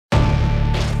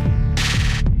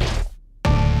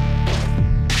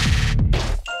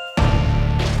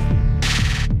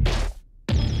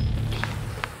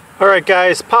Alright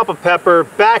guys, Papa Pepper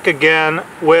back again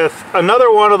with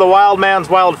another one of the Wildman'S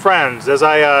wild friends. As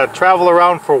I travel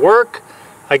around for work,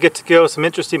 I get to go some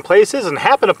interesting places and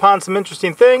happen upon some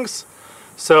interesting things.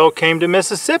 So came to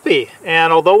Mississippi,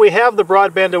 and although we have the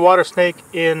broad-banded water snake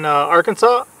in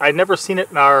Arkansas, I'd never seen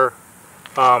it in our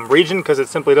region because it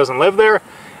simply doesn't live there.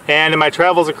 And in my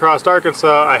travels across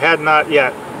Arkansas, I had not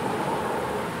yet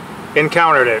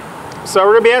encountered it. So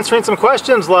we're going to be answering some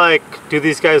questions like, do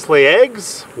these guys lay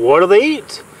eggs? What do they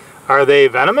eat? Are they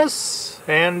venomous?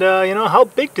 And, how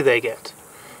big do they get?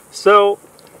 So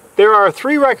there are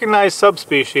 3 recognized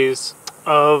subspecies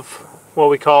of what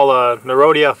we call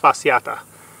Nerodia fasciata.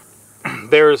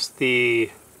 There's the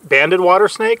banded water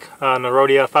snake,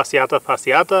 Nerodia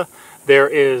fasciata. There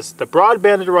is the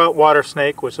broad-banded water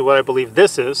snake, which is what I believe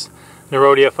this is,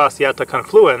 Nerodia fasciata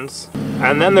confluens.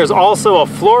 And then there's also a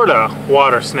Florida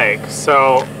water snake.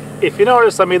 So if you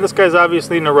notice, I mean, this guy's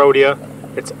obviously Nerodia.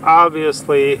 It's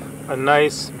obviously a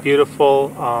nice, beautiful,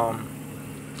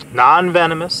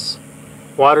 non-venomous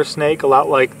water snake, a lot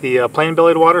like the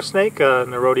plain-bellied water snake,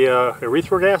 Nerodia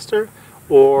erythrogaster,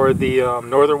 or the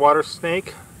northern water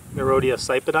snake, Nerodia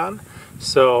cypodon.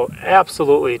 So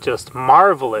absolutely just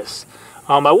marvelous.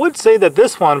 I would say that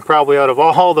this one, probably out of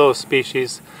all those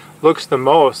species, looks the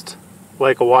most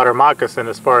like a water moccasin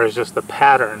as far as just the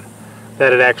pattern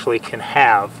that it actually can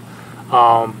have.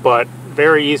 But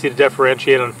very easy to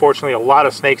differentiate. Unfortunately, a lot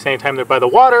of snakes, anytime they're by the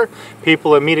water,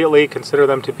 people immediately consider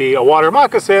them to be a water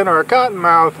moccasin or a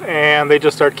cottonmouth, and they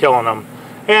just start killing them.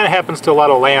 And it happens to a lot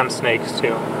of land snakes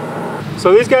too.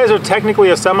 So these guys are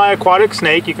technically a semi-aquatic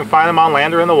snake. You can find them on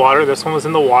land or in the water. This one was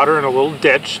in the water in a little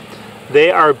ditch. They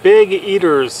are big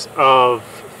eaters of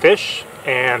fish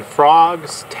and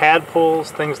frogs,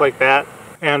 tadpoles, things like that,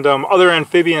 and other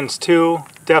amphibians too,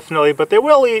 definitely. But they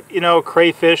will eat,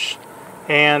 crayfish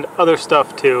and other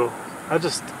stuff too.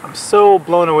 I'm so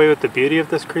blown away with the beauty of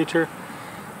this creature.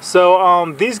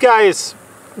 So these guys,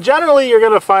 generally you're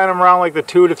gonna find them around like the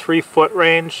 2 to 3 foot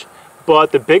range,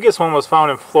 but the biggest one was found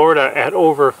in Florida at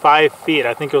over 5 feet.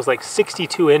 I think it was like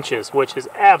 62 inches, which is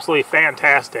absolutely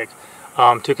fantastic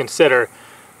to consider.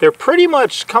 They're pretty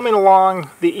much coming along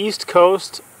the east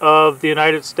coast of the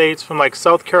United States from like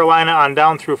South Carolina on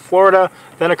down through Florida,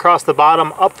 then across the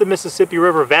bottom up the Mississippi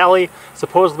River Valley,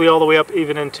 supposedly all the way up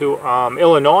even into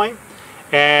Illinois,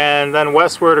 and then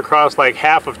westward across like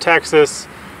half of Texas,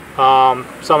 some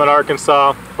in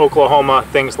Arkansas, Oklahoma,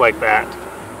 things like that.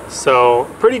 So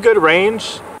pretty good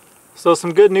range. So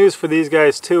some good news for these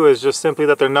guys too is just simply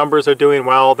that their numbers are doing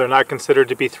well. They're not considered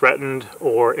to be threatened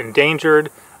or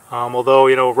endangered. Although,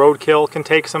 roadkill can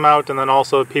take some out, and then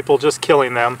also people just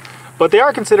killing them. But they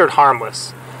are considered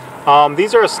harmless.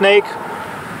 These are a snake,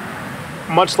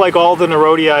 much like all the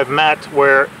Nerodia I've met,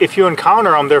 where if you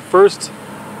encounter them, their first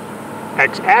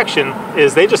action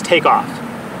is they just take off.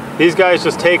 These guys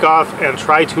just take off and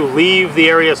try to leave the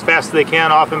area as fast as they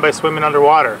can, often by swimming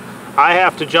underwater. I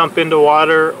have to jump into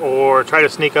water or try to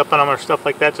sneak up on them or stuff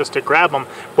like that just to grab them.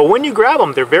 But when you grab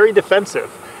them, they're very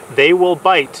defensive. They will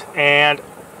bite, and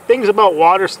things about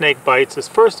water snake bites is,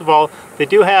 first of all, they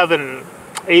do have an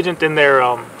agent in their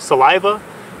saliva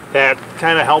that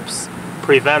kind of helps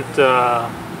prevent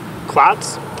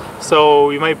clots.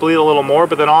 So you might bleed a little more,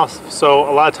 but then also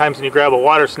a lot of times when you grab a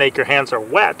water snake, your hands are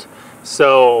wet.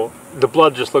 So the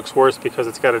blood just looks worse because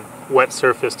it's got a wet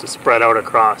surface to spread out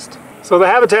across. So the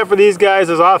habitat for these guys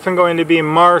is often going to be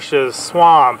marshes,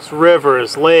 swamps,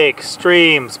 rivers, lakes,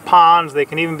 streams, ponds. They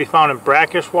can even be found in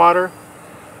brackish water.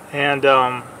 And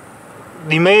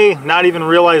you may not even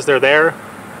realize they're there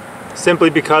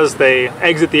simply because they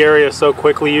exit the area so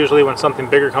quickly, usually when something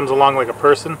bigger comes along like a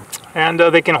person. And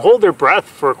they can hold their breath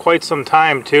for quite some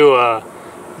time too.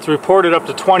 It's reported up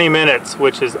to 20 minutes,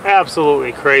 which is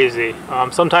absolutely crazy.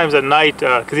 Sometimes at night,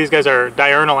 because these guys are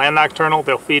diurnal and nocturnal,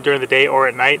 they'll feed during the day or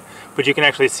at night, but you can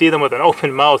actually see them with an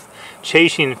open mouth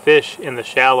chasing fish in the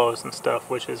shallows and stuff,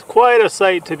 which is quite a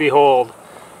sight to behold.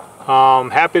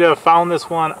 Happy to have found this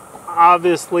one.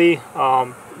 Obviously,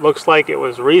 looks like it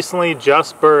was recently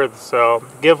just birthed, so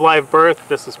give live birth.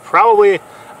 This is probably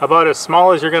about as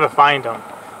small as you're going to find them.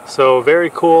 So very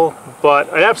cool, but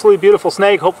an absolutely beautiful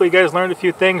snake. Hopefully you guys learned a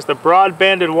few things. The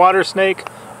broad-banded water snake,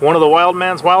 one of the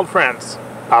Wildman'S wild friends.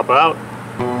 Papa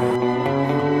out.